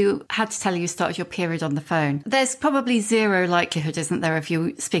 Given that you had to tell her you started your period on the phone, there's probably zero likelihood, isn't there, of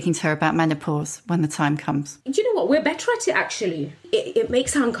you speaking to her about menopause when the time comes? Do you know what? We're better at it, actually. It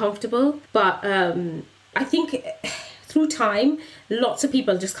makes her uncomfortable, but I think through time, lots of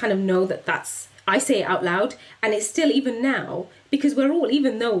people just kind of know that's... I say it out loud, and it's still, even now, because we're all,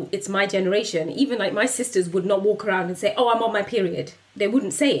 even though it's my generation, even like my sisters would not walk around and say, oh, I'm on my period. They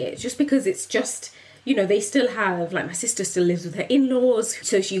wouldn't say it, just because it's just... You know, they still have, like my sister still lives with her in-laws,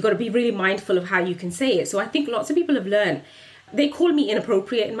 so you've got to be really mindful of how you can say it. So I think lots of people have learned. They call me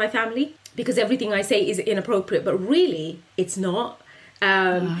inappropriate in my family because everything I say is inappropriate, but really it's not.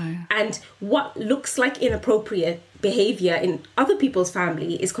 And what looks like inappropriate behaviour in other people's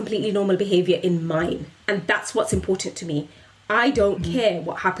family is completely normal behaviour in mine. And that's what's important to me. I don't care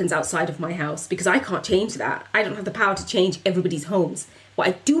what happens outside of my house because I can't change that. I don't have the power to change everybody's homes. What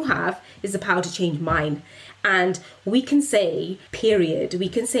I do have is the power to change mine. And we can say period, we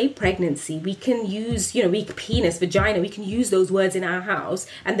can say pregnancy, we can use, you know, penis, vagina, we can use those words in our house.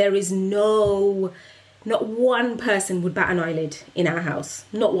 And there is not one person would bat an eyelid in our house.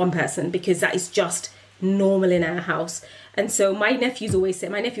 Not one person, because that is just normal in our house. And so my nephew always say,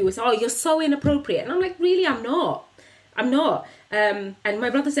 oh, you're so inappropriate. And I'm like, really, I'm not. And my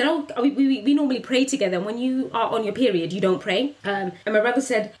brother said, oh, we normally pray together. And when you are on your period, you don't pray. And my brother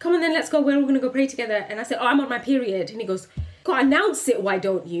said, come on then, let's go. We're all going to go pray together. And I said, oh, I'm on my period. And he goes, go announce it, why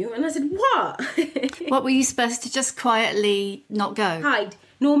don't you? And I said, what? What were you supposed to just quietly not go? Hide.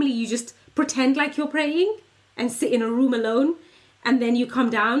 Normally you just pretend like you're praying and sit in a room alone. And then you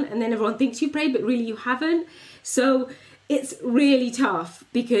come down and then everyone thinks you prayed, but really you haven't. So it's really tough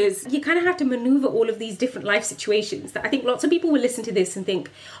because you kind of have to maneuver all of these different life situations that I think lots of people will listen to this and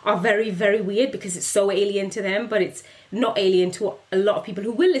think are very, very weird because it's so alien to them, but it's not alien to a lot of people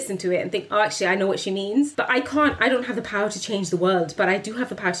who will listen to it and think, oh, actually, I know what she means. But I don't have the power to change the world, but I do have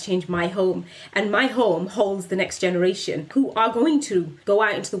the power to change my home. And my home holds the next generation who are going to go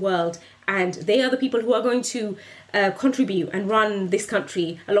out into the world, and they are the people who are going to contribute and run this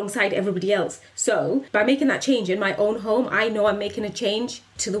country alongside everybody else. So by making that change in my own home, I know I'm making a change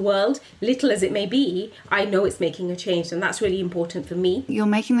to the world, little as it may be. I know it's making a change, and that's really important for me. You're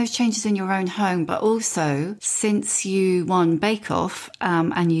making those changes in your own home, but also since you won Bake Off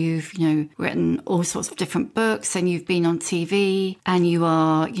and you've written all sorts of different books and you've been on TV and you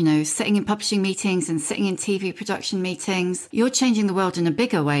are sitting in publishing meetings and sitting in TV production meetings, you're changing the world in a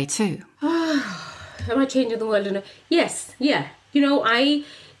bigger way too. Am I changing the world? Yes, yeah. I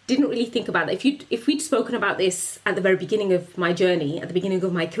didn't really think about that. If we'd spoken about this at the very beginning of my journey, at the beginning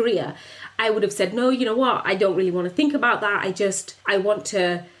of my career, I would have said, no, you know what? I don't really want to think about that. I want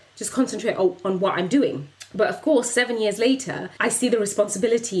to just concentrate on what I'm doing. But of course, 7 years later, I see the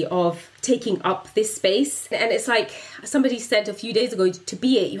responsibility of taking up this space. And it's like somebody said a few days ago, to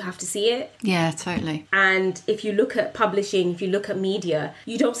be it, you have to see it. Yeah, totally. And if you look at publishing, if you look at media,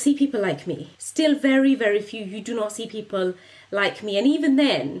 you don't see people like me. Still very, very few. You do not see people like me. And even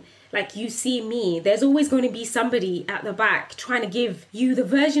then, like you see me, there's always going to be somebody at the back trying to give you the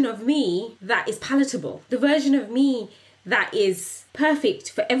version of me that is palatable. The version of me that is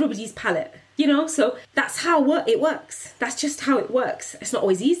perfect for everybody's palate. So that's how it works. That's just how it works. It's not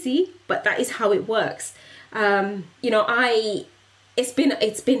always easy, but that is how it works. It's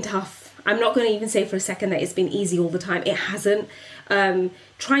been tough. I'm not going to even say for a second that it's been easy all the time. It hasn't.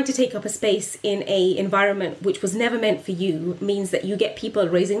 Trying to take up a space in a environment which was never meant for you means that you get people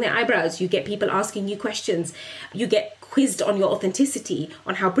raising their eyebrows. You get people asking you questions. You get quizzed on your authenticity,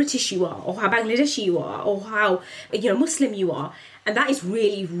 on how British you are, or how Bangladeshi you are, or how Muslim you are. And that is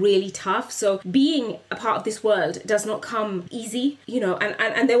really, really tough. So being a part of this world does not come easy,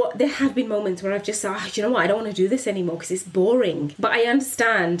 and there have been moments where I've just said, I don't want to do this anymore because it's boring. But I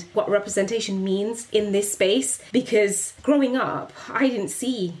understand what representation means in this space, because growing up, I didn't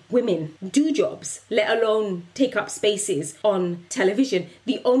see women do jobs, let alone take up spaces on television.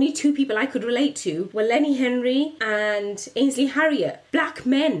 The only two people I could relate to were Lenny Henry and Ainsley Harriott, black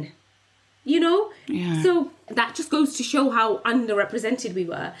men. Yeah. So that just goes to show how underrepresented we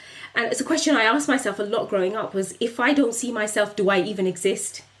were. And it's a question I asked myself a lot growing up was, if I don't see myself, do I even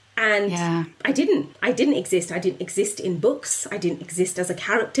exist? And yeah. I didn't exist. I didn't exist in books. I didn't exist as a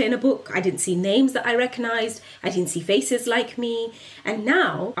character in a book. I didn't see names that I recognized. I didn't see faces like me. And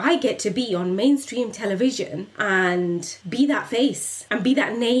now I get to be on mainstream television and be that face and be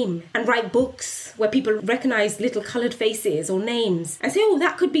that name and write books where people recognize little colored faces or names and say, oh,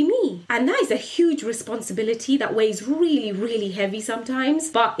 that could be me. And that is a huge responsibility that weighs really, really heavy sometimes.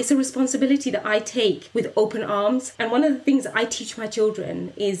 But it's a responsibility that I take with open arms. And one of the things that I teach my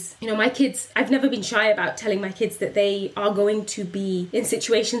children is, my kids, I've never been shy about telling my kids that they are going to be in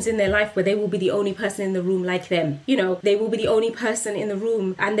situations in their life where they will be the only person in the room like them. They will be the only person in the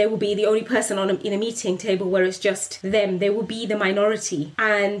room, and they will be the only person in a meeting table where it's just them. They will be the minority.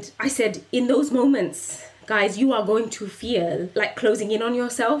 And I said, in those moments, guys, you are going to feel like closing in on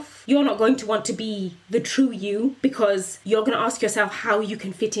yourself. You're not going to want to be the true you, because you're going to ask yourself how you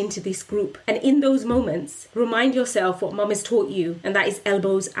can fit into this group. And in those moments, remind yourself what mum has taught you, and that is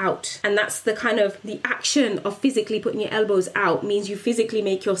elbows out. And that's the action of physically putting your elbows out means you physically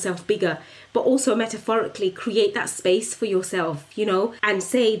make yourself bigger, but also metaphorically create that space for yourself, and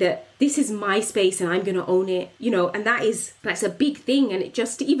say that this is my space and I'm going to own it, and that's a big thing. And it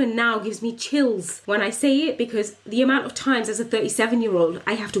just even now gives me chills when I say it, because the amount of times as a 37-year-old,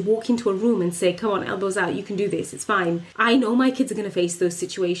 I have to walk into a room and say, come on, elbows out, you can do this, it's fine. I know my kids are going to face those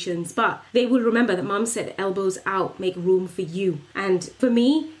situations, but they will remember that mum said, elbows out, make room for you. And for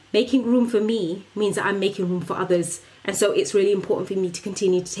me, making room for me means that I'm making room for others. And so it's really important for me to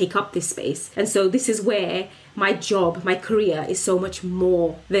continue to take up this space. And so this is where my job, my career is so much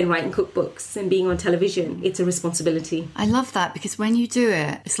more than writing cookbooks and being on television. It's a responsibility. I love that, because when you do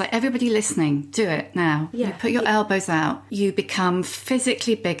it, it's like everybody listening, do it now. Yeah. You put your elbows out, you become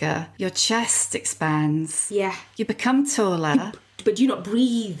physically bigger, your chest expands. Yeah. You become taller. But you not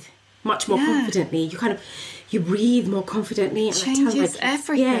breathe much more confidently. You breathe more confidently. And Changes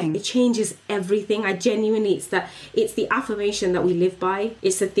everything. Yeah, it changes everything. I genuinely, it's the affirmation that we live by.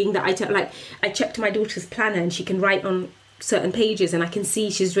 It's the thing that I checked my daughter's planner, and she can write on certain pages, and I can see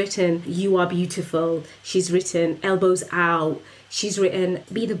she's written, "You are beautiful." She's written, "Elbows out." She's written,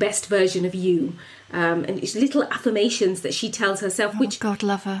 "Be the best version of you." And it's little affirmations that she tells herself, which God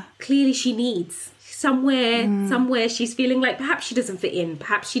love her. Clearly she needs. Somewhere she's feeling like perhaps she doesn't fit in,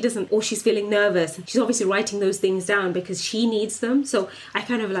 perhaps she doesn't, or she's feeling nervous. She's obviously writing those things down because she needs them. So I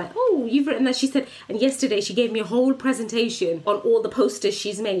kind of like, oh, you've written that. She said, and yesterday she gave me a whole presentation on all the posters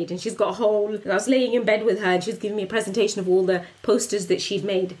she's made, and she's got a whole, I was laying in bed with her and she was giving me a presentation of all the posters that she'd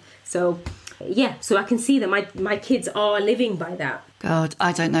made. So yeah, so I can see that my kids are living by that. God,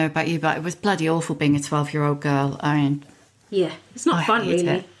 I don't know about you, but it was bloody awful being a 12-year-old girl. I mean, yeah, it's not fun,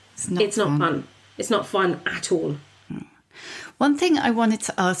 really. It's not fun. It's not fun at all. One thing I wanted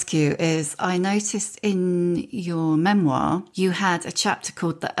to ask you is, I noticed in your memoir, you had a chapter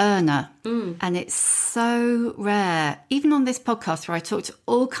called The Earner. And it's so rare, even on this podcast where I talk to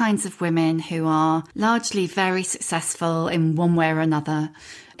all kinds of women who are largely very successful in one way or another.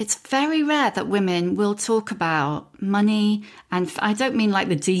 It's very rare that women will talk about money. And I don't mean like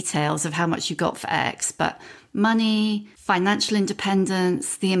the details of how much you got for X, but money, financial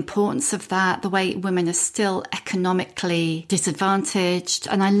independence, the importance of that, the way women are still economically disadvantaged.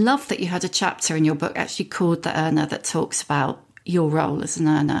 And I love that you had a chapter in your book actually called The Earner that talks about your role as an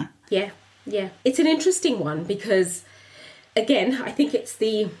earner. Yeah. It's an interesting one because, again, I think it's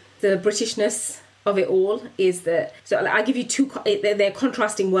the Britishness of it all is that, so I give you they're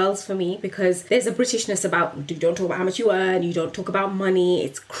contrasting worlds for me, because there's a Britishness about, you don't talk about how much you earn, you don't talk about money,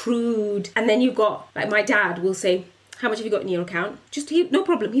 it's crude. And then you've got, like, my dad will say, how much have you got in your account? No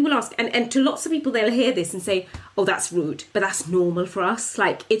problem, he will ask. And to lots of people, they'll hear this and say, oh, that's rude. But that's normal for us.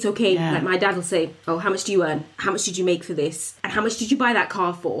 Like, it's okay. Yeah. Like, my dad will say, oh, how much do you earn? How much did you make for this? And how much did you buy that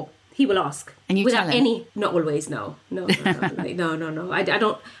car for? He will ask. And you without tell him? any, not always, no. Like, no. I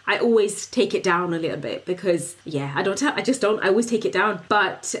don't, I always take it down a little bit because, I always take it down.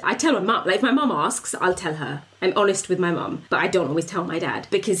 But I tell my mum, like, if my mum asks, I'll tell her. I'm honest with my mum, but I don't always tell my dad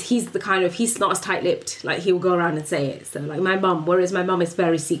because he's not as tight-lipped. Like, he'll go around and say it. So, like, my mum, whereas my mum is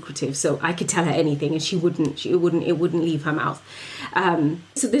very secretive, so I could tell her anything and it wouldn't leave her mouth.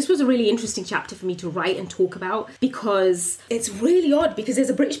 So this was a really interesting chapter for me to write and talk about because it's really odd because there's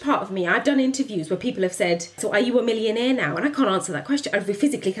a British part of me. I've done interviews where people have said, so are you a millionaire now? And I can't answer that question. I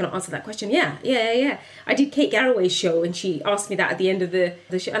physically cannot answer that question. Yeah. I did Kate Garraway's show and she asked me that at the end of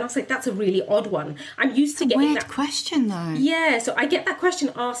the show. And I was like, that's a really odd one. I'm used to getting that question though. Yeah, so I get that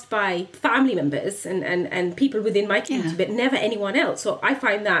question asked by family members and people within my community, but never anyone else. So I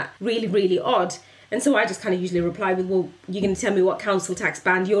find that really, really odd. And so I just kind of usually reply with, well, you're going to tell me what council tax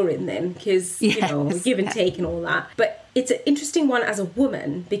band you're in then, because, give and take and all that. But it's an interesting one as a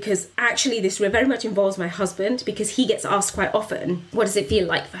woman because actually this very much involves my husband because he gets asked quite often, what does it feel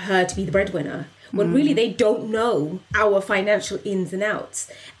like for her to be the breadwinner? When really they don't know our financial ins and outs.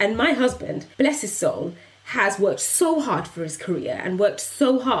 And my husband, bless his soul, has worked so hard for his career and worked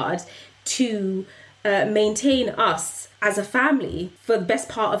so hard to maintain us as a family for the best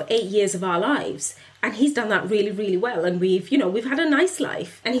part of 8 years of our lives. And he's done that really, really well. And we've had a nice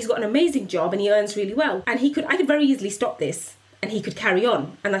life and he's got an amazing job and he earns really well. And I could very easily stop this and he could carry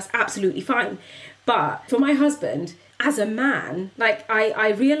on and that's absolutely fine. But for my husband, as a man, like I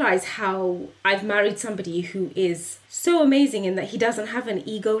realise how I've married somebody who is so amazing in that he doesn't have an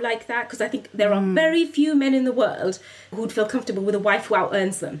ego like that, because I think there are very few men in the world who would feel comfortable with a wife who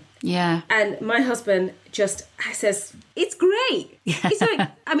out-earns them. Yeah. And my husband just says, it's great. It's like,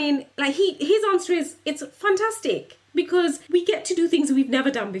 I mean, like his answer is, it's fantastic. Because we get to do things we've never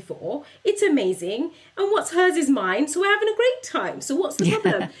done before. It's amazing. And what's hers is mine. So we're having a great time. So what's the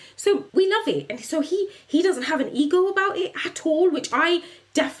problem? So we love it. And so he doesn't have an ego about it at all, which I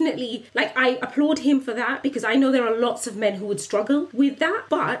definitely, like, I applaud him for that because I know there are lots of men who would struggle with that.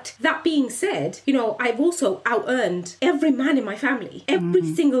 But that being said, I've also out-earned every man in my family,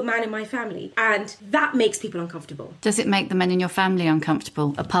 every single man in my family. And that makes people uncomfortable. Does it make the men in your family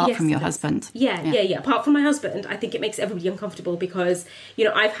uncomfortable apart from your husband? Yeah. Apart from my husband, I think it makes everybody uncomfortable because,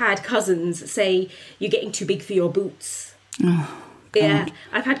 I've had cousins say, you're getting too big for your boots. Yeah,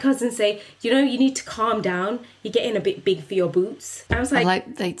 I've had cousins say, you need to calm down. You're getting a bit big for your boots. I was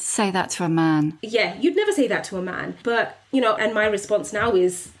like, they'd say that to a man. Yeah, you'd never say that to a man. But, and my response now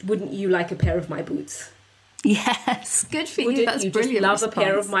is, wouldn't you like a pair of my boots? Yes, good for you. That's you brilliant. Just love response. A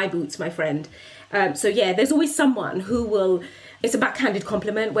pair of my boots, my friend. So yeah, there's always someone who will, it's a backhanded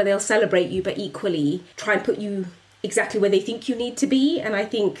compliment where they'll celebrate you, but equally try and put you exactly where they think you need to be. And I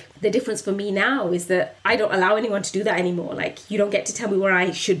think the difference for me now is that I don't allow anyone to do that anymore. Like, you don't get to tell me where I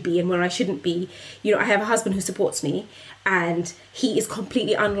should be and where I shouldn't be. I have a husband who supports me, and he is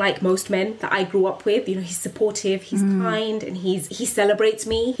completely unlike most men that I grew up with. He's supportive, he's kind, and he celebrates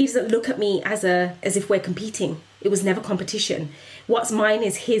me. He doesn't look at me as if we're competing. It was never competition. What's mine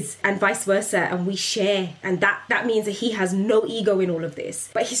is his, and vice versa, and we share. And that means that he has no ego in all of this.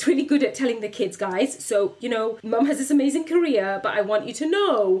 But he's really good at telling the kids, guys, so, mum has this amazing career, but I want you to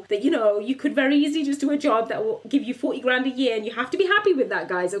know that, you could very easily just do a job that will give you 40 grand a year, and you have to be happy with that,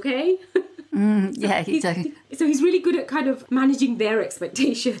 guys, okay? Yeah, he does. So he's really good at kind of managing their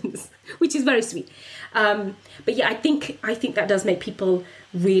expectations, which is very sweet. But yeah, I think that does make people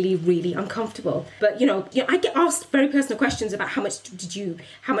really, really uncomfortable. But I get asked very personal questions about how much did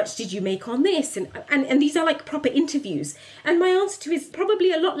you make on this, and these are like proper interviews, and my answer to is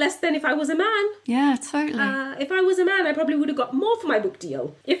probably a lot less than if I was a man. Yeah, totally. If I was a man, I probably would have got more for my book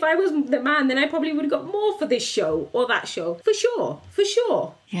deal. If I was the man, then I probably would have got more for this show or that show, for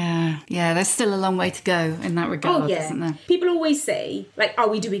sure. Yeah, there's still a long way to go in that regard, isn't there? People always say, like, are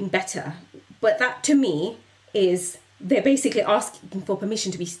we doing better? But that, to me, is they're basically asking for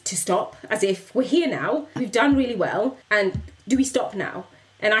permission to stop, as if we're here now, we've done really well, and do we stop now?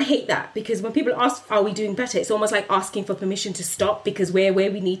 And I hate that, because when people ask, are we doing better? It's almost like asking for permission to stop because we're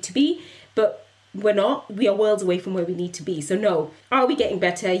where we need to be, but we're not. We are worlds away from where we need to be. So no, are we getting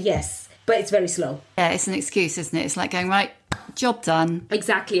better? Yes, but it's very slow. Yeah, it's an excuse, isn't it? It's like going, right, job done.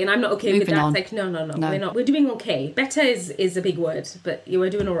 Exactly, and I'm not okay with that. On. It's like, no, we're not. We're doing okay. Better is a big word, but we're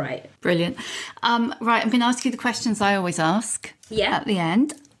doing all right. Brilliant. Right, I'm going to ask you the questions I always ask at the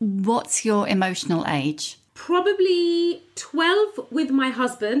end. What's your emotional age? Probably 12 with my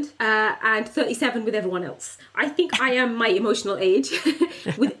husband and 37 with everyone else. I think I am my emotional age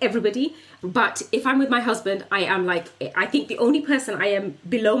with everybody. But if I'm with my husband, I think the only person I am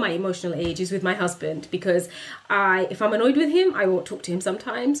below my emotional age is with my husband, because if I'm annoyed with him, I won't talk to him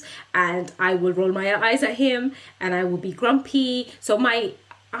sometimes, and I will roll my eyes at him, and I will be grumpy. So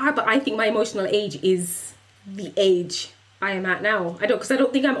but I think my emotional age is the age I am at now. I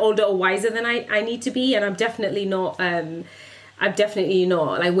don't think I'm older or wiser than I need to be, and I'm definitely not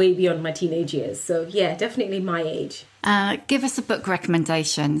like way beyond my teenage years. So yeah, definitely my age. Give us a book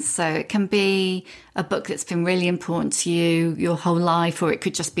recommendation. So it can be a book that's been really important to you your whole life, or it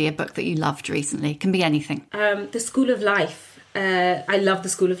could just be a book that you loved recently. It can be anything. The School of Life. I love The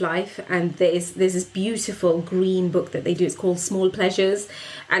School of Life, and there's this beautiful green book that they do. It's called Small Pleasures,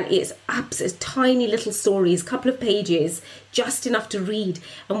 and it's tiny little stories, couple of pages, just enough to read.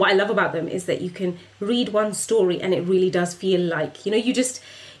 And what I love about them is that you can read one story and it really does feel like,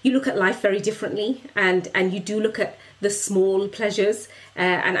 you look at life very differently, and you do look at the small pleasures.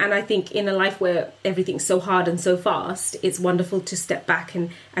 And I think in a life where everything's so hard and so fast, it's wonderful to step back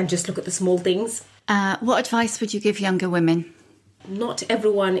and just look at the small things. What advice would you give younger women? Not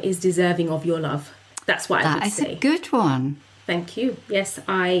everyone is deserving of your love. That's what I would say. That is a good one. Thank you. Yes,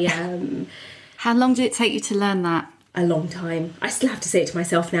 I... How long did it take you to learn that? A long time. I still have to say it to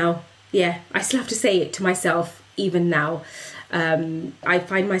myself now. Yeah, I still have to say it to myself even now. I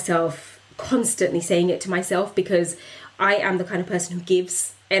find myself constantly saying it to myself, because I am the kind of person who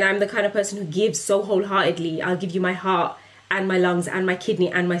gives. And I'm the kind of person who gives so wholeheartedly. I'll give you my heart and my lungs and my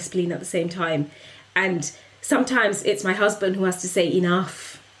kidney and my spleen at the same time. And sometimes it's my husband who has to say,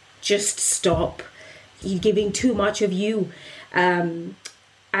 enough, just stop. You're giving too much of you. And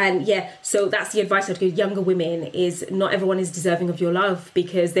yeah, so that's the advice I'd give younger women, is not everyone is deserving of your love,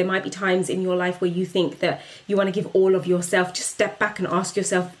 because there might be times in your life where you think that you want to give all of yourself. Just step back and ask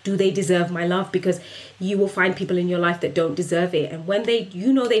yourself, do they deserve my love? Because you will find people in your life that don't deserve it. And when they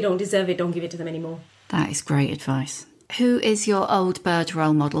don't deserve it, don't give it to them anymore. That is great advice. Who is your old bird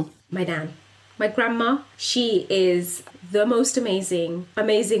role model? My nan. My grandma. She is the most amazing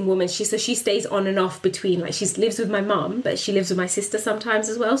woman. She stays on and off between, like, she lives with my mum, but she lives with my sister sometimes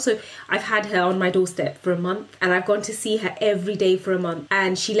as well. So I've had her on my doorstep for a month, and I've gone to see her every day for a month.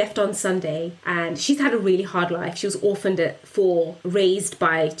 And she left on Sunday, and she's had a really hard life. She was orphaned at 4, raised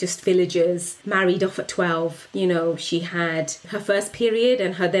by just villagers, married off at 12. She had her first period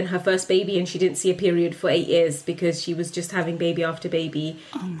and then her first baby, and she didn't see a period for 8 years because she was just having baby after baby.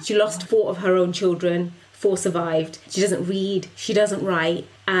 She lost 4 of her own children, 4 survived. She doesn't read, she doesn't write.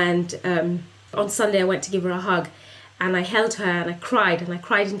 And on Sunday I went to give her a hug, and I held her and I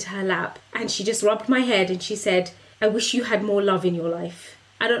cried into her lap. And she just rubbed my head and she said, I wish you had more love in your life.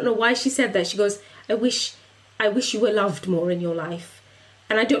 I don't know why she said that. She goes, I wish you were loved more in your life.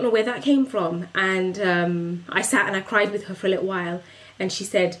 And I don't know where that came from. And I sat and I cried with her for a little while. And she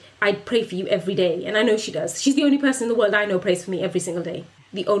said, I pray for you every day. And I know she does. She's the only person in the world I know prays for me every single day.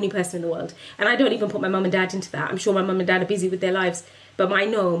 The only person in the world. And I don't even put my mum and dad into that. I'm sure my mum and dad are busy with their lives. But I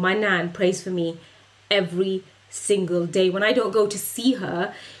know my nan prays for me every single day. When I don't go to see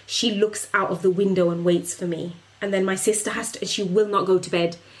her, she looks out of the window and waits for me. And then my sister she will not go to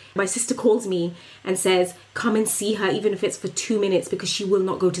bed. My sister calls me and says, come and see her, even if it's for 2 minutes, because she will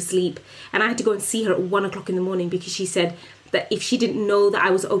not go to sleep. And I had to go and see her at 1 o'clock in the morning because she said that if she didn't know that I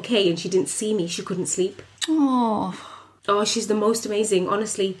was okay and she didn't see me, she couldn't sleep. Oh, she's the most amazing,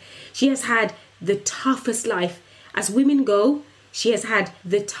 honestly. She has had the toughest life. As women go, she has had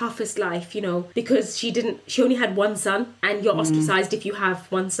the toughest life, because she only had one son, and you're ostracized if you have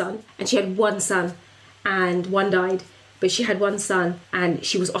one son. And she had one son and one died. But she had one son and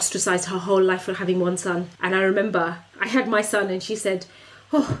she was ostracized her whole life for having one son. And I remember I had my son and she said,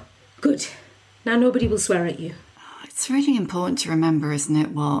 oh, good. Now nobody will swear at you. It's really important to remember, isn't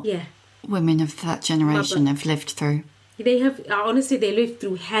it, what women of that generation have lived through. They lived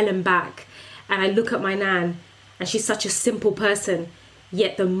through hell and back. And I look at my nan and she's such a simple person,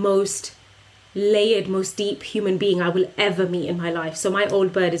 yet the most layered, most deep human being I will ever meet in my life. So my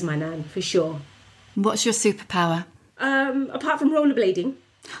old bird is my nan, for sure. What's your superpower? Apart from rollerblading.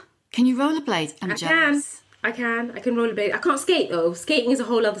 Can you rollerblade? I'm jealous. I can rollerblade. I can't skate though. Skating is a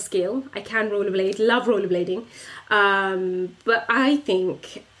whole other skill. I can rollerblade, love rollerblading. But I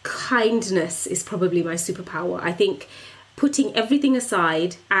think kindness is probably my superpower. I think putting everything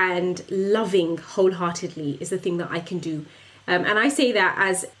aside and loving wholeheartedly is the thing that I can do. And I say that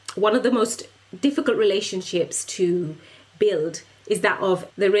as one of the most difficult relationships to build is that of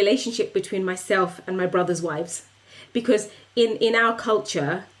the relationship between myself and my brother's wives. Because in our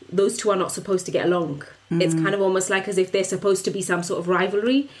culture, those two are not supposed to get along. It's kind of almost like as if they're supposed to be some sort of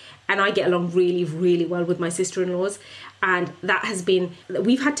rivalry. And I get along really, really well with my sister-in-laws. And that has been,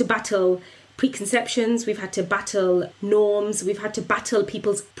 we've had to battle preconceptions, we've had to battle norms, we've had to battle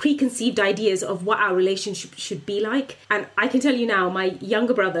people's preconceived ideas of what our relationship should be like. And I can tell you now, my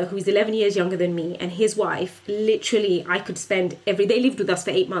younger brother, who is 11 years younger than me, and his wife, literally I could spend they lived with us for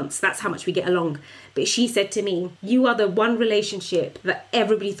 8 months. That's how much we get along. But she said to me, you are the one relationship that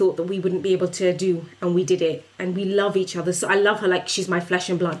everybody thought that we wouldn't be able to do, and we did it. And we love each other. So I love her like she's my flesh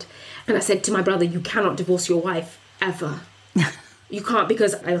and blood. And I said to my brother, you cannot divorce your wife, ever. You can't,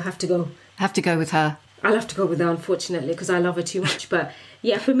 because I'll have to go. Have to go with her. I'll have to go with her, unfortunately, because I love her too much. But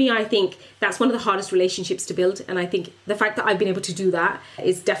yeah, for me, I think that's one of the hardest relationships to build. And I think the fact that I've been able to do that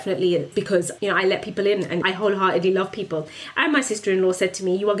is definitely because, I let people in and I wholeheartedly love people. And my sister-in-law said to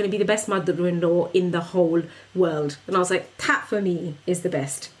me, you are going to be the best mother-in-law in the whole world. And I was like, that for me is the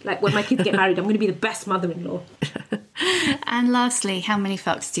best. Like when my kids get married, I'm going to be the best mother-in-law. And lastly, how many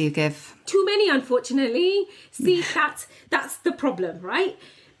fucks do you give? Too many, unfortunately. See, that's the problem, right?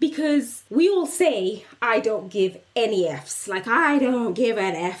 Because we all say, I don't give any Fs. Like, I don't give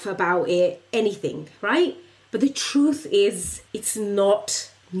an F about it, anything, right? But the truth is, it's not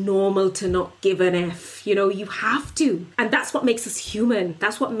normal to not give an F. You have to. And that's what makes us human.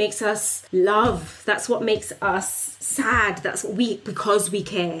 That's what makes us love. That's what makes us sad. Because we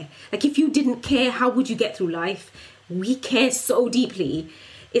care. Like, if you didn't care, how would you get through life? We care so deeply.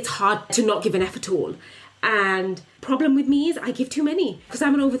 It's hard to not give an F at all. And problem with me is I give too many because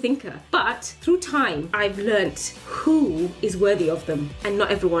I'm an overthinker. But through time, I've learnt who is worthy of them, and not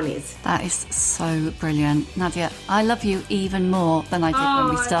everyone is. That is so brilliant. Nadiya, I love you even more than I did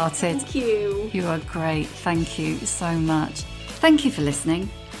when we started. Thank you. You are great. Thank you so much. Thank you for listening.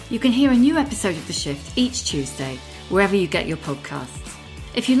 You can hear a new episode of The Shift each Tuesday, wherever you get your podcasts.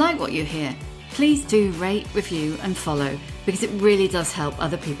 If you like what you hear, please do rate, review and follow, because it really does help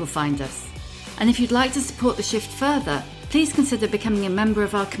other people find us. And if you'd like to support The Shift further, please consider becoming a member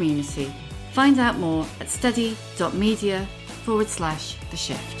of our community. Find out more at steady.media/The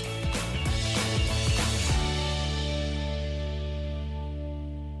Shift.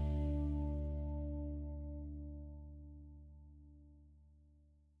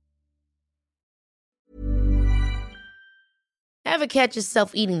 Ever catch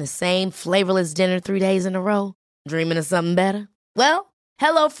yourself eating the same flavorless dinner 3 days in a row? Dreaming of something better? Well,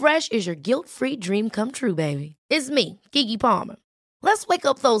 HelloFresh is your guilt-free dream come true, baby. It's me, Keke Palmer. Let's wake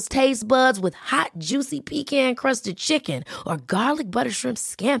up those taste buds with hot, juicy pecan-crusted chicken or garlic butter shrimp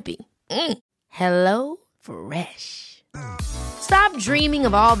scampi. Hello Fresh. Stop dreaming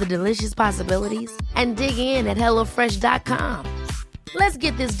of all the delicious possibilities and dig in at HelloFresh.com. Let's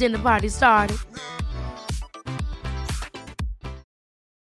get this dinner party started.